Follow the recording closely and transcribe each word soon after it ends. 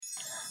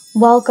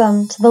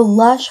Welcome to the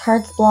Lush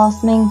Hearts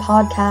Blossoming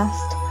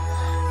podcast.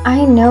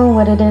 I know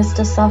what it is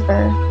to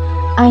suffer.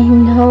 I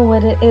know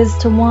what it is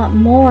to want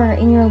more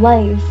in your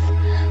life.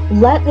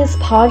 Let this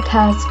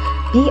podcast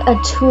be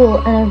a tool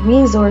and a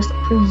resource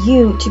for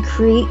you to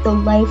create the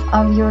life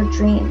of your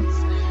dreams.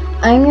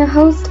 I'm your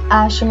host,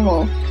 Ashen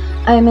Wolf.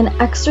 I am an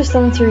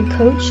extrasensory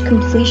coach,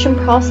 completion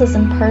process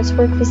and parts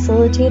work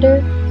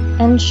facilitator,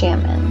 and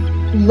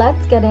shaman.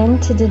 Let's get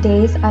into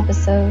today's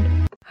episode.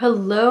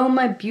 Hello,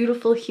 my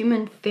beautiful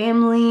human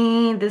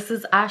family. This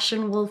is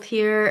Ashen Wolf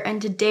here,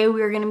 and today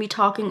we are going to be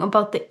talking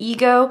about the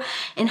ego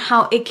and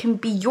how it can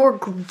be your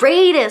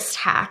greatest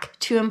hack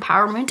to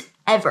empowerment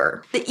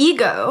ever. The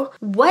ego,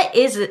 what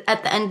is it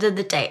at the end of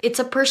the day? It's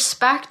a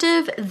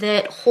perspective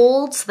that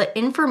holds the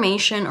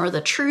information or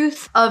the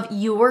truth of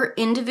your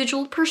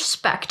individual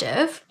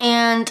perspective,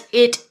 and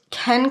it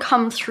can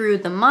come through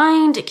the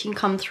mind, it can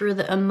come through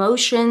the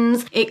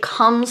emotions, it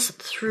comes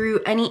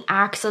through any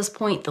access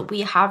point that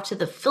we have to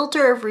the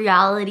filter of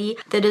reality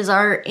that is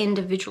our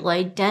individual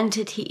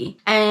identity.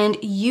 And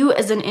you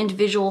as an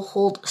individual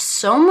hold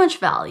so much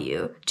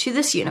value to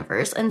this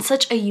universe and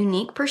such a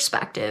unique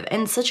perspective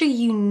and such a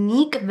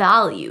unique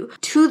value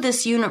to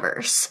this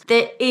universe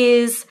that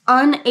is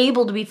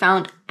unable to be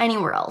found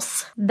anywhere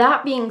else.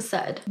 That being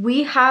said,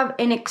 we have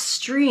an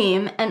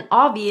extreme and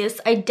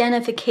obvious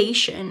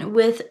identification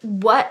with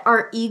what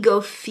our ego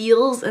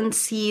feels and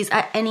sees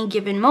at any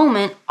given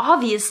moment,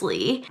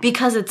 obviously,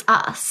 because it's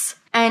us.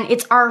 And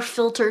it's our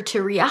filter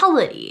to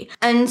reality.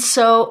 And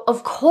so,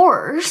 of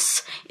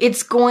course,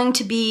 it's going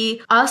to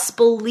be us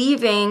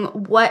believing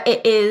what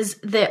it is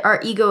that our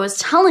ego is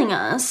telling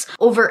us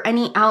over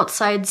any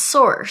outside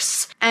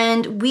source.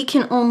 And we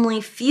can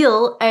only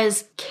feel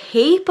as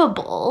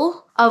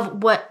capable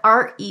of what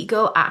our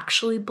ego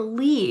actually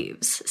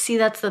believes. See,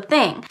 that's the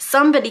thing.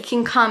 Somebody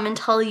can come and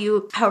tell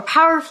you how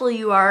powerful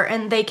you are,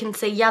 and they can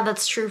say, yeah,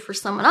 that's true for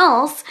someone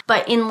else,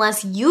 but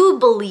unless you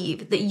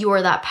believe that you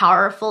are that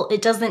powerful,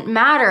 it doesn't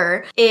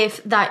matter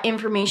if that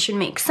information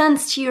makes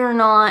sense to you or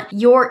not.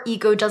 Your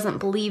ego doesn't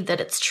believe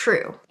that it's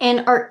true.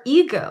 And our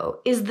ego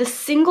is the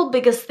single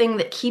biggest thing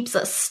that keeps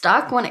us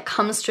stuck when it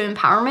comes to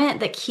empowerment,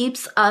 that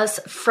keeps us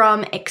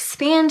from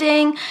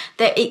expanding,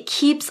 that it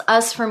keeps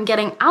us from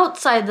getting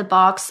outside the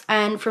box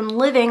and from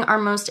living our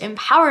most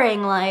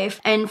empowering life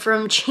and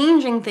from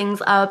changing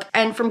things up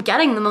and from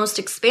getting the most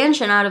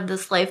expansion out of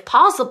this life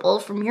possible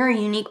from your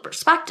unique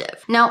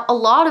perspective. Now, a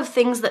lot of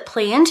things that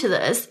play into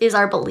this is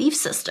our belief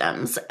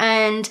systems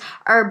and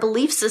our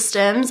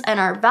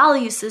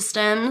value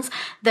systems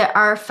that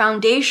are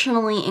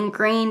foundationally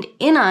ingrained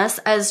in us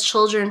as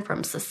children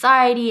from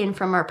society and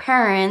from our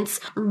parents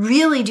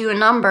really do a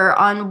number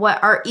on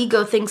what our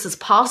ego thinks is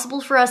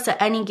possible for us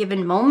at any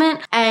given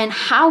moment and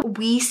how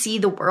we see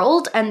the world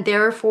and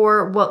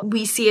therefore what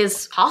we see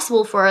as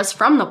possible for us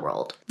from the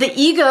world. The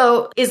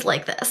ego is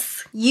like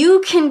this.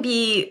 You can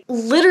be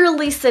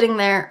literally sitting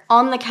there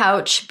on the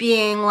couch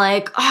being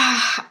like,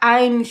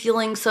 I'm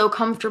feeling so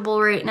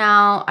comfortable right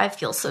now. I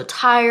feel so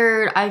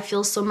tired. I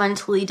feel so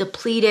mentally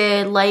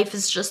depleted. Life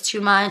is just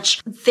too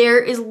much. There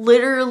is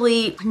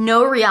literally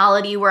no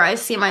reality where I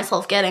see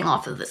myself getting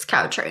off of this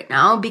couch right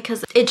now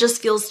because it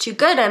just feels too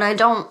good and I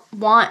don't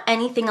want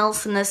anything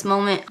else in this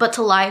moment but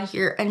to lie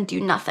here and do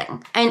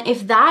nothing. And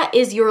if that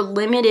is your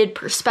limited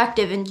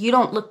perspective and you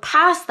don't look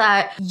past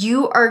that,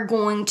 you are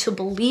going to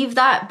believe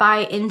that,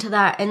 buy into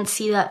that, and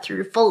see that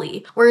through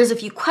fully. Whereas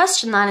if you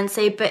question that and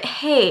say, but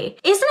hey,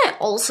 isn't it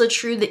also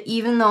true that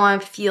even though I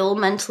feel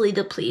mentally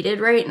depleted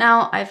right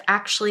now, I've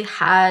actually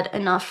had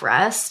enough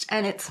rest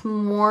and it's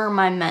more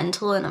my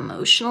mental and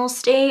emotional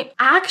state?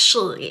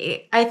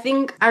 Actually, I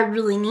think I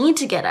really need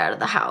to get out of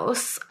the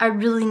house. I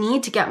really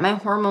need to get my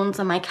hormones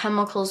and my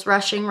chemicals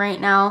rushing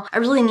right now. I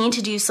really need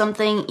to do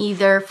something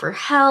either for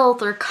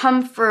health or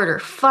comfort or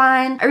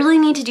fun. I really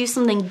need to do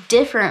something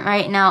different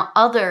right now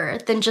other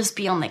than just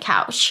be on the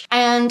couch.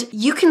 And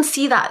you can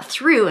see that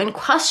through and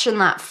question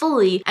that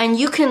fully. And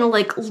you can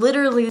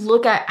literally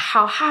look at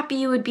how happy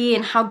you would be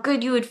and how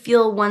good you would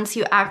feel once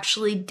you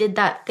actually did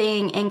that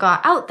thing and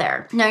got out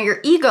there. Now your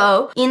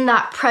ego in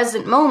that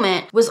present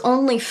moment was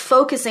only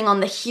focusing on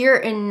the here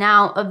and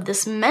now of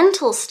this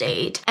mental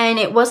state. And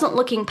it wasn't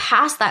looking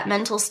past that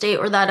mental state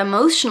or that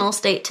emotional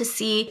state to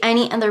see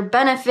any other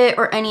benefit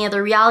or any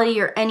other reality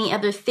or any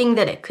other thing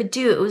that it could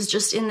do. It was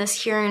just in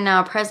this here and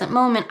now present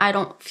moment. I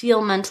don't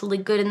feel mentally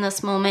good in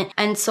this moment.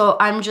 And so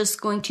I'm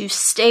just going to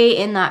stay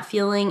in that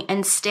feeling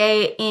and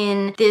stay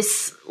in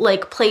this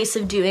place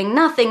of doing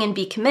nothing and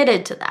be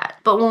committed to that.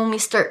 But when we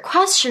start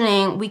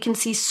questioning, we can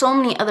see so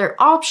many other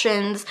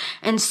options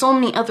and so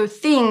many other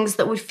things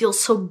that would feel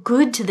so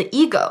good to the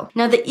ego.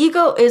 Now, the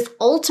ego is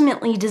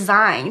ultimately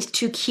designed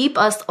to keep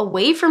us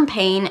away from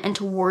pain and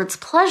towards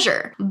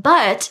pleasure.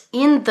 But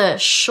in the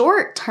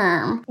short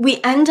term,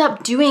 we end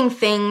up doing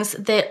things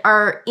that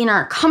are in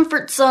our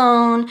comfort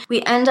zone.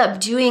 We end up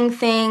doing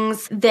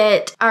things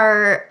that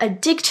are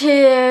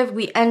addictive.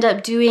 We end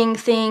up doing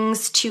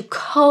things to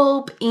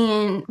cope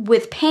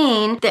with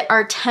pain that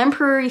are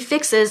temporary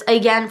fixes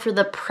again for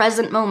the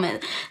present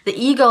moment. The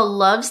ego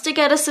loves to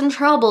get us in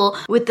trouble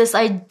with this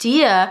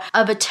idea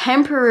of a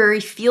temporary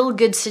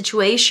feel-good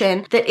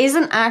situation that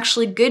isn't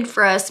actually good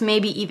for us,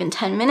 maybe even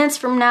 10 minutes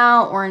from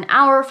now or an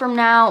hour from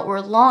now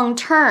or long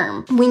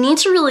term. We need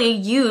to really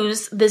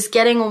use this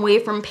getting away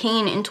from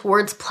pain and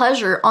towards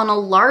pleasure on a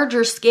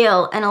larger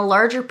scale and a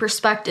larger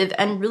perspective,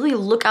 and really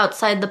look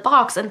outside the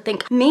box and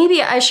think,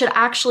 maybe I should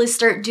actually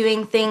start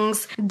doing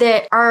things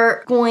that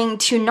are going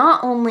to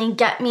not only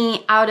get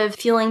me out of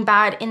feeling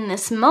bad in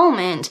this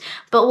moment,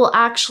 but will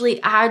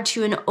actually add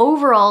to an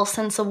overall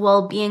sense of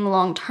well-being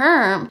long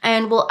term,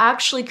 and will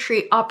actually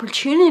create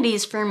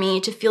opportunities for me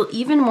to feel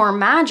even more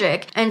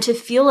magic and to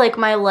feel like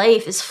my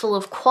life is full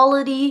of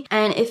quality,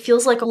 and it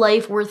feels like a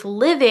life worth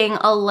living,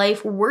 a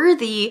life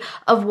worthy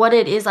of what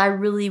it is I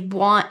really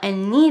want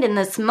and need in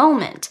this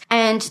moment.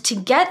 And to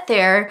get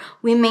there,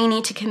 we may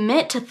need to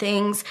commit to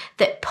things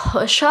that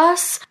push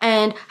us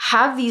and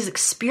have these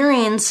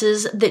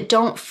experiences that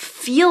don't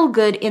feel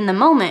good in the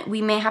moment.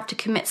 We may have to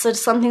commit to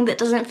something that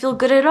doesn't feel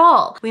good at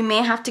all. We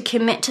may have to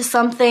commit to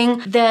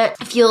something that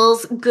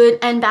feels good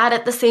and bad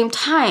at the same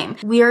time.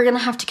 We are going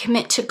to have to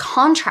commit to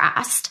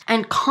contrast,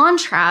 and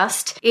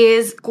contrast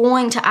is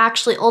going to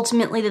actually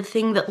ultimately the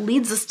thing that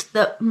leads us to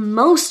the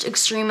most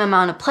extreme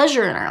amount of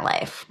pleasure in our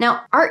life.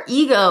 Now, our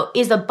ego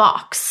is a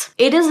box.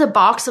 It is a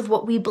box of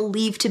what we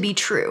believe to be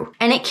true,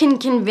 and it can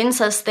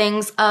convince us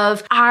things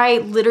of, I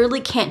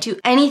literally can't do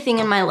anything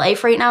in my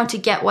life right now to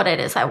get what it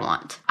is I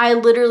want. I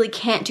literally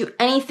can't do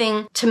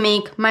anything to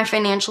make my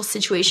financial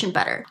situation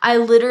better. I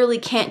literally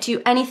can't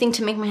do anything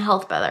to make my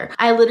health better.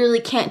 I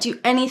literally can't do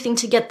anything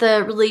to get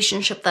the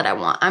relationship that I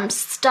want. I'm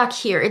stuck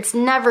here. It's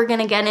never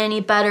gonna get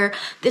any better.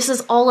 This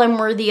is all I'm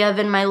worthy of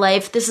in my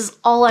life. This is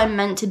all I'm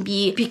meant to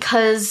be.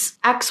 Because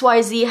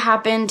XYZ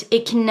happened,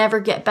 it can never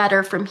get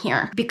better from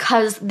here.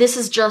 Because this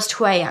is just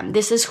who I am.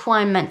 This is who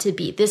I'm meant to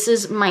be. This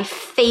is my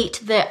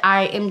fate that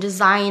I am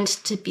designed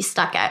to be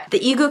stuck at.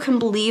 The ego can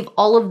believe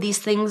all of these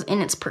things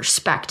in its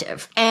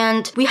perspective.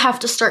 And we have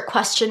to start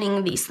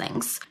questioning these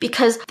things,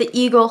 because the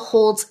ego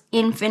holds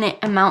infinite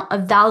amount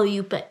of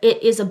value, but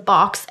it is a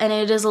box and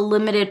it is a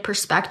limited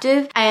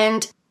perspective,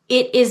 and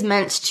it is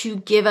meant to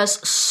give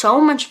us so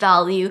much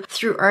value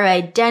through our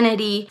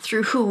identity,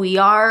 through who we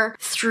are,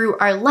 through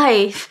our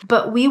life,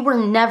 but we were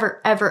never,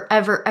 ever,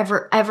 ever,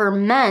 ever, ever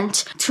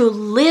meant to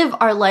live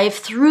our life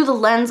through the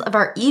lens of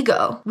our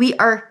ego. We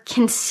are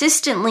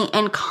consistently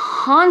and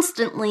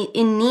constantly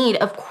in need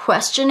of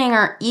questioning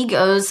our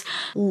ego's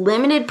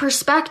limited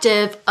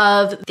perspective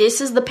of,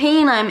 this is the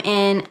pain I'm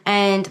in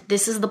and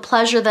this is the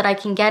pleasure that I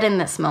can get in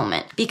this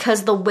moment.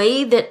 Because the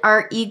way that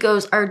our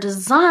egos are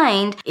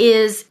designed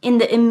is in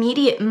the immediate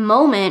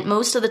moment,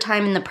 most of the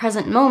time in the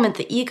present moment,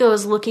 the ego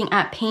is looking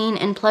at pain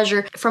and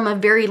pleasure from a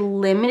very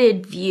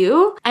limited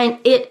view, and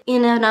it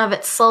in and of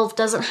itself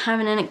doesn't have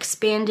an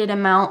expanded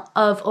amount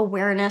of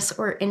awareness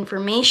or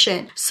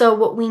information. So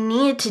what we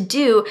need to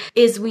do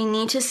is we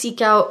need to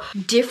seek out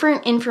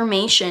different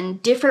information,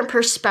 different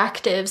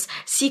perspectives,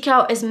 seek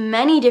out as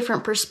many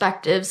different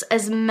perspectives,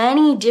 as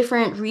many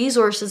different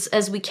resources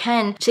as we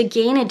can to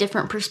gain a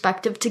different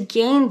perspective, to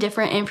gain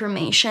different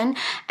information,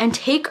 and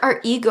take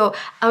our ego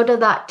out of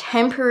that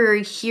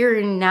temporary here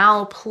and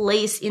now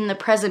place in the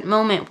present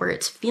moment where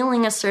it's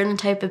feeling a certain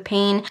type of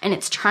pain and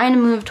it's trying to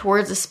move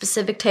towards a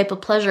specific type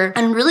of pleasure,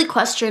 and really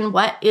question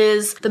what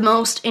is the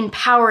most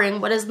empowering,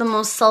 what is the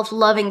most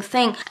self-loving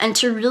thing, and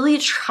to really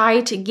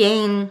try to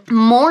gain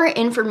more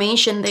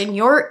information than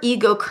your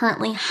ego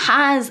currently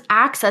has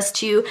access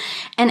to,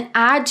 and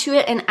add to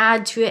it and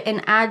add to it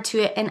and add to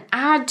it and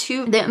add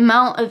to the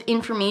amount of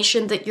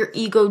information that your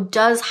ego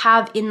does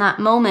have in that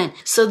moment,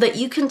 so that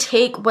you can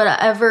take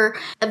whatever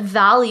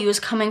value is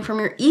coming from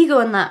your ego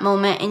in that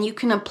moment and you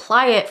can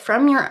apply it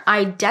from your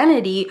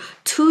identity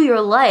to your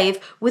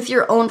life with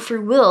your own free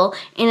will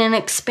in an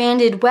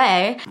expanded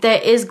way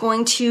that is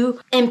going to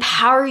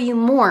empower you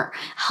more,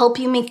 help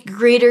you make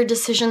greater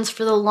decisions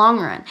for the long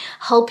run,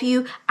 help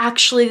you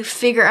actually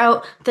figure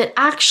out that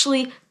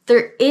actually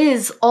there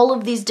is all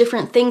of these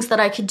different things that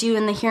I could do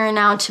in the here and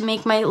now to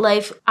make my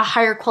life a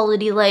higher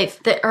quality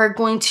life that are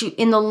going to,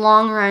 in the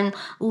long run,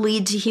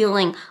 lead to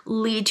healing,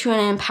 lead to an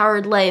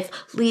empowered life,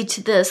 lead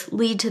to this,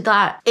 lead to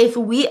that. If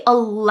we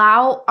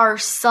allow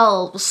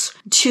ourselves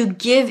to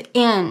give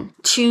in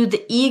to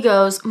the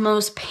ego's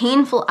most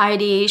painful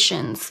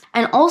ideations,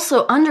 and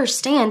also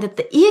understand that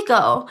the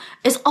ego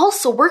is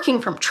also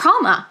working from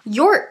trauma.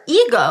 Your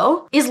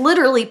ego is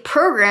literally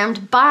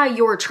programmed by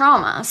your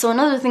trauma. So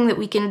another thing that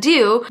we can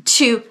do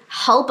to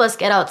help us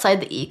get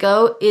outside the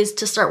ego is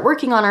to start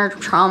working on our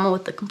trauma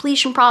with the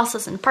completion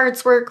process and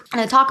parts work.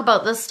 And I talk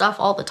about this stuff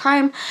all the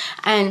time.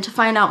 And to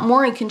find out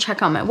more, you can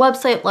check out my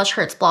website,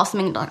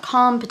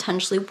 lushheartsblossoming.com,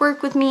 potentially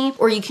work with me,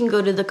 or you can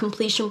go to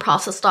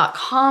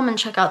thecompletionprocess.com and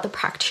check out the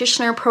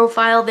practitioner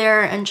profile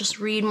there and just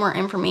read more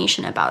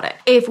information about it.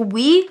 If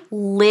we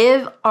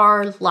live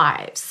our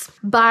lives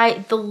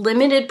by the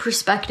limited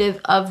perspective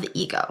of the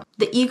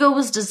ego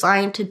was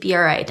designed to be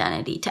our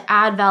identity, to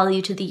add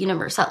value to the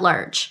universe at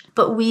large.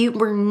 But we we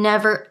were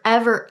never,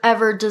 ever,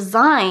 ever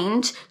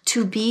designed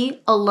to be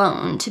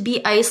alone, to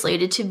be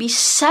isolated, to be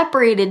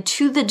separated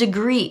to the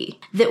degree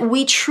that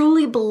we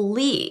truly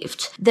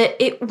believed that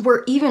it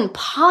were even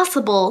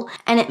possible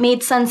and it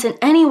made sense in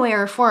any way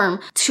or form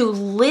to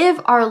live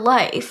our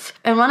life.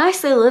 And when I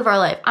say live our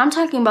life, I'm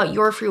talking about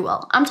your free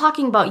will. I'm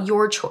talking about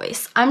your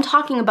choice. I'm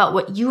talking about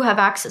what you have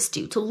access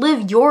to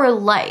live your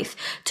life,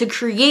 to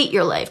create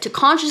your life, to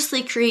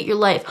consciously create your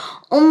life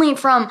only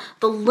from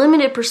the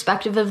limited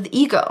perspective of the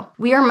ego.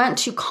 We are meant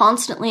to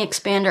constantly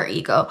expand our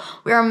ego.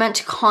 We are meant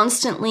to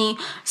constantly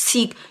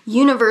seek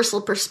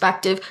universal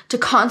perspective, to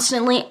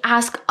constantly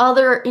ask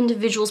other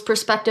individuals'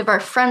 perspective, our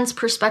friend's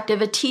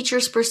perspective, a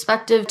teacher's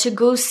perspective, to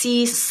go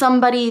see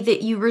somebody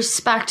that you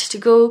respect, to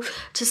go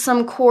to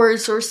some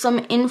course or some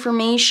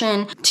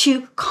information,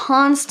 to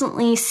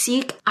constantly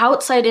seek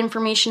outside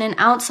information and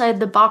outside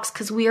the box,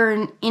 because we are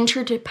an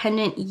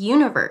interdependent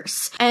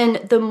universe. And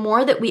the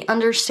more that we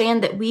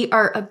understand that we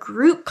are a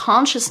group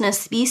consciousness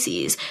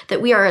species,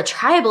 that we are a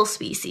tribal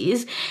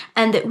species,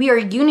 and that we are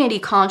unity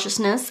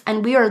consciousness,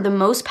 and we are the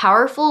most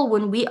powerful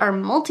when we are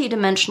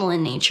multidimensional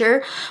in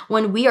nature,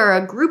 when we are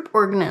a group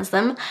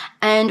organism,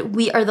 and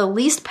we are the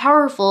least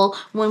powerful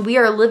when we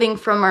are living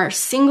from our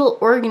single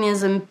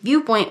organism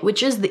viewpoint,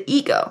 which is the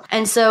ego.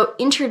 And so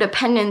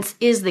interdependence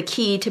is the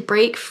key to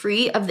break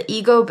free of the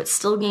ego but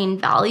still gain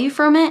value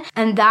from it.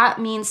 And that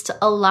means to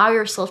allow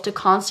yourself to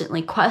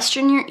constantly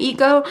question your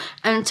ego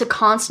and to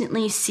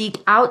constantly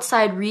seek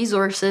outside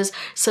resources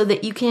so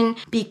that you can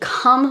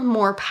become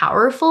more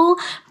powerful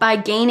by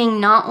gaining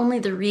not only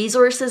the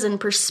resources and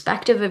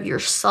perspective of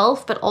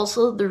yourself, but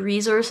also the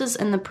resources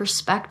and the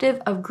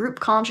perspective of group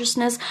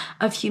consciousness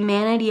of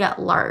humanity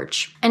at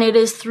large. And it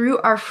is through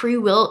our free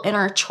will and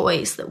our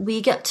choice that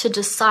we get to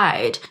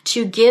decide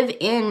to give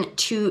in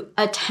to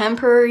a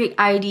temporary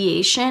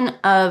ideation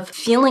of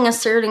feeling a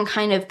certain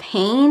kind of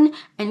pain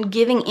and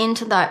giving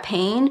into that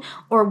pain,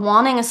 or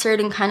wanting a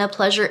certain kind of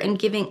pleasure and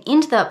giving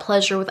into that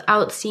pleasure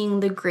without seeing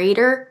the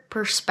greater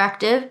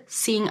perspective,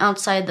 seeing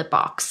outside the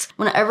box.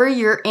 Whenever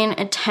you're in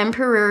a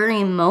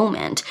temporary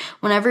moment,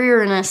 whenever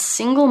you're in a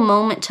single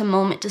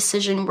moment-to-moment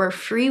decision where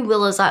free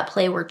will is at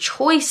play, where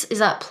choice is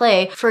at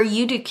play for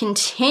you to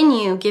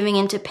continue giving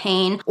into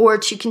pain or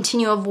to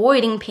continue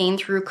avoiding pain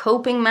through a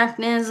coping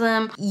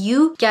mechanism,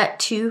 you get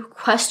to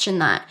question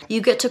that.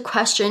 You get to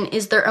question,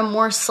 is there a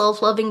more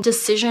self-loving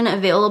decision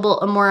available,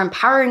 a more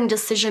empowering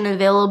decision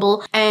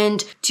available,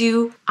 and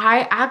do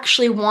I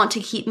actually want to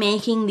keep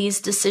making these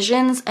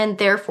decisions and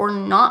therefore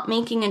not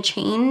making a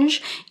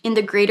change in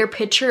the greater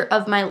picture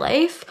of my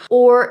life?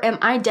 Or am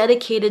I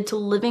dedicated to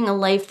living a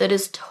life that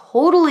is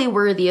totally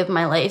worthy of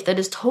my life, that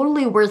is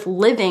totally worth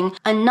living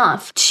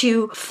enough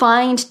to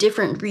find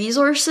different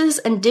resources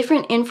and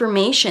different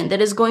information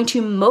that is going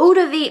to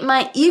motivate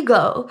my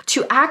ego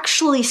to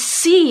actually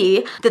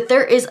see that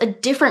there is a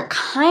different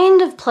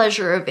kind of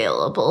pleasure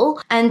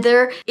available, and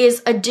there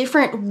is a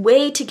different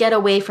way to get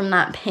away from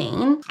that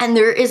pain, and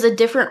there is a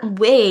different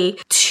way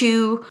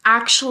to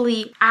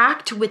actually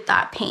act with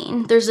that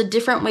pain. There's a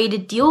different way to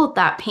deal with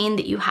that pain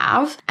that you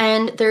have,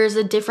 and there's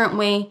a different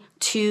way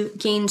to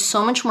gain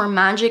so much more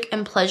magic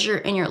and pleasure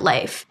in your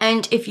life.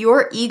 And if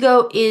your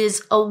ego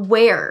is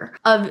aware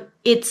of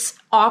its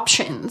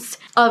options,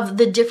 of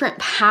the different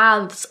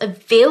paths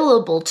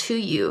available to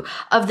you,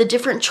 of the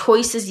different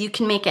choices you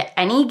can make at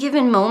any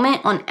given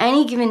moment, on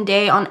any given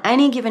day, on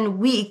any given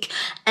week,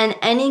 and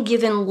any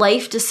given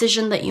life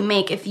decision that you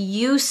make, if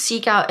you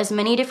seek out as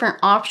many different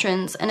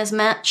options and as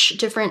much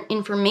different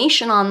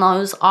information on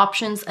those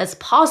options as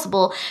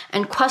possible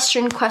and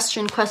question,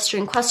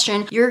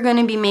 you're going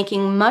to be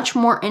making much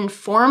more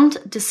informed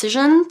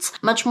decisions,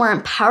 much more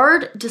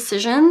empowered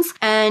decisions,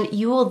 and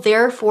you will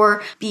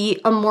therefore be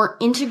a more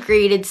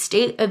integrated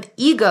state of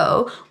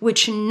ego,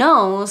 which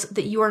knows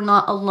that you are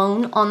not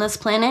alone on this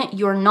planet.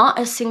 You're not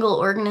a single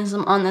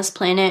organism on this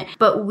planet,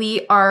 but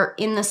we are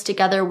in this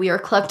together. We are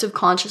collective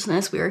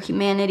consciousness. We are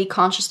humanity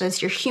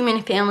consciousness. Your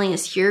human family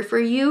is here for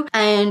you,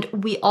 and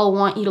we all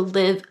want you to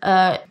live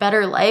a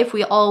better life.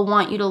 We all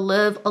want you to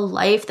live a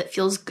life that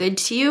feels good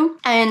to you,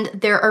 and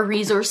there are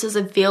resources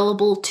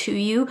available to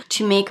you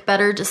to make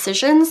better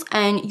decisions,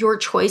 and your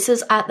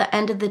choices at the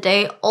end of the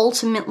day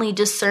ultimately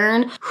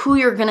discern who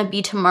you're going to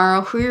be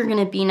tomorrow, who you're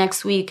going to be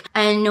next week.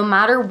 And no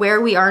matter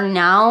where we are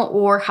now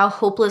or how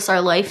hopeless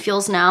our life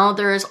feels now,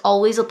 there is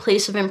always a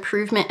place of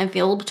improvement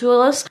available to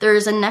us. There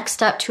is a next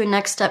step to a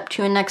next step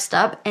to a next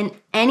step, and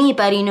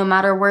anybody, no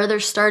matter where they're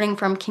starting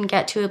from, can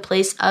get to a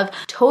place of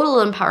total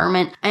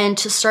empowerment and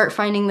to start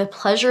finding the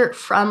pleasure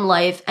from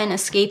life and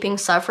escaping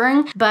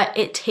suffering. But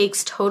it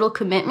takes total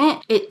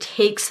commitment. It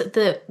takes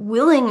the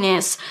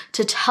willingness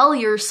to tell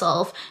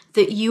yourself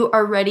that you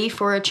are ready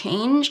for a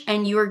change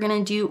and you are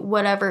going to do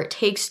whatever it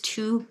takes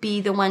to be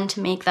the one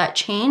to make that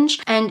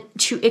change, and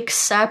to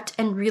accept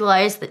and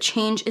realize that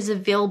change is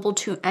available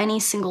to any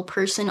single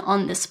person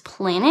on this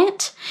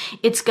planet.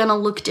 It's going to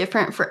look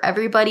different for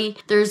everybody.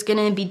 There's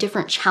going to be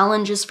different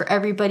challenges for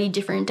everybody,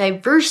 different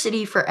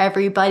diversity for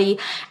everybody,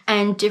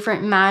 and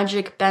different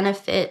magic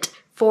benefit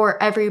for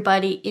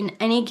everybody in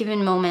any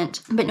given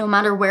moment. But no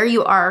matter where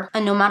you are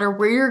and no matter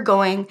where you're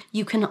going,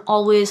 you can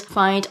always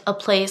find a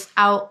place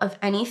out of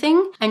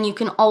anything, and you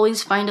can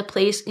always find a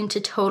place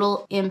into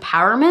total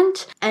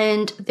empowerment.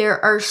 And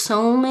there are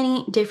so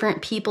many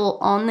different people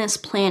on this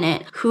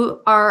planet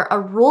who are a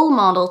role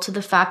model to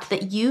the fact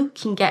that you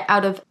can get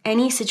out of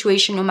any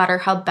situation no matter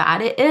how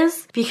bad it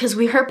is, because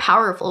we are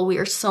powerful. We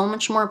are so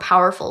much more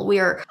powerful. We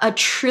are 1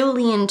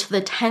 trillion to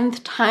the 10th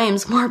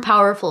times more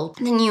powerful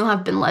than you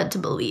have been led to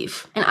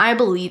believe. And I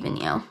believe in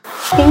you.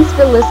 Thanks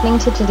for listening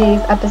to today's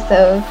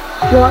episode.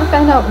 If you want to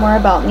find out more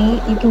about me,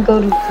 you can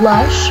go to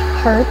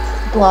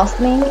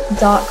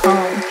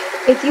lushheartsblossoming.com.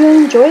 If you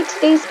enjoyed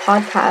today's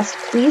podcast,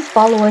 please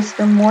follow us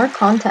for more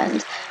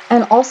content.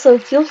 And also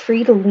feel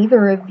free to leave a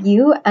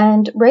review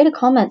and write a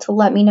comment to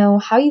let me know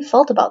how you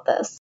felt about this.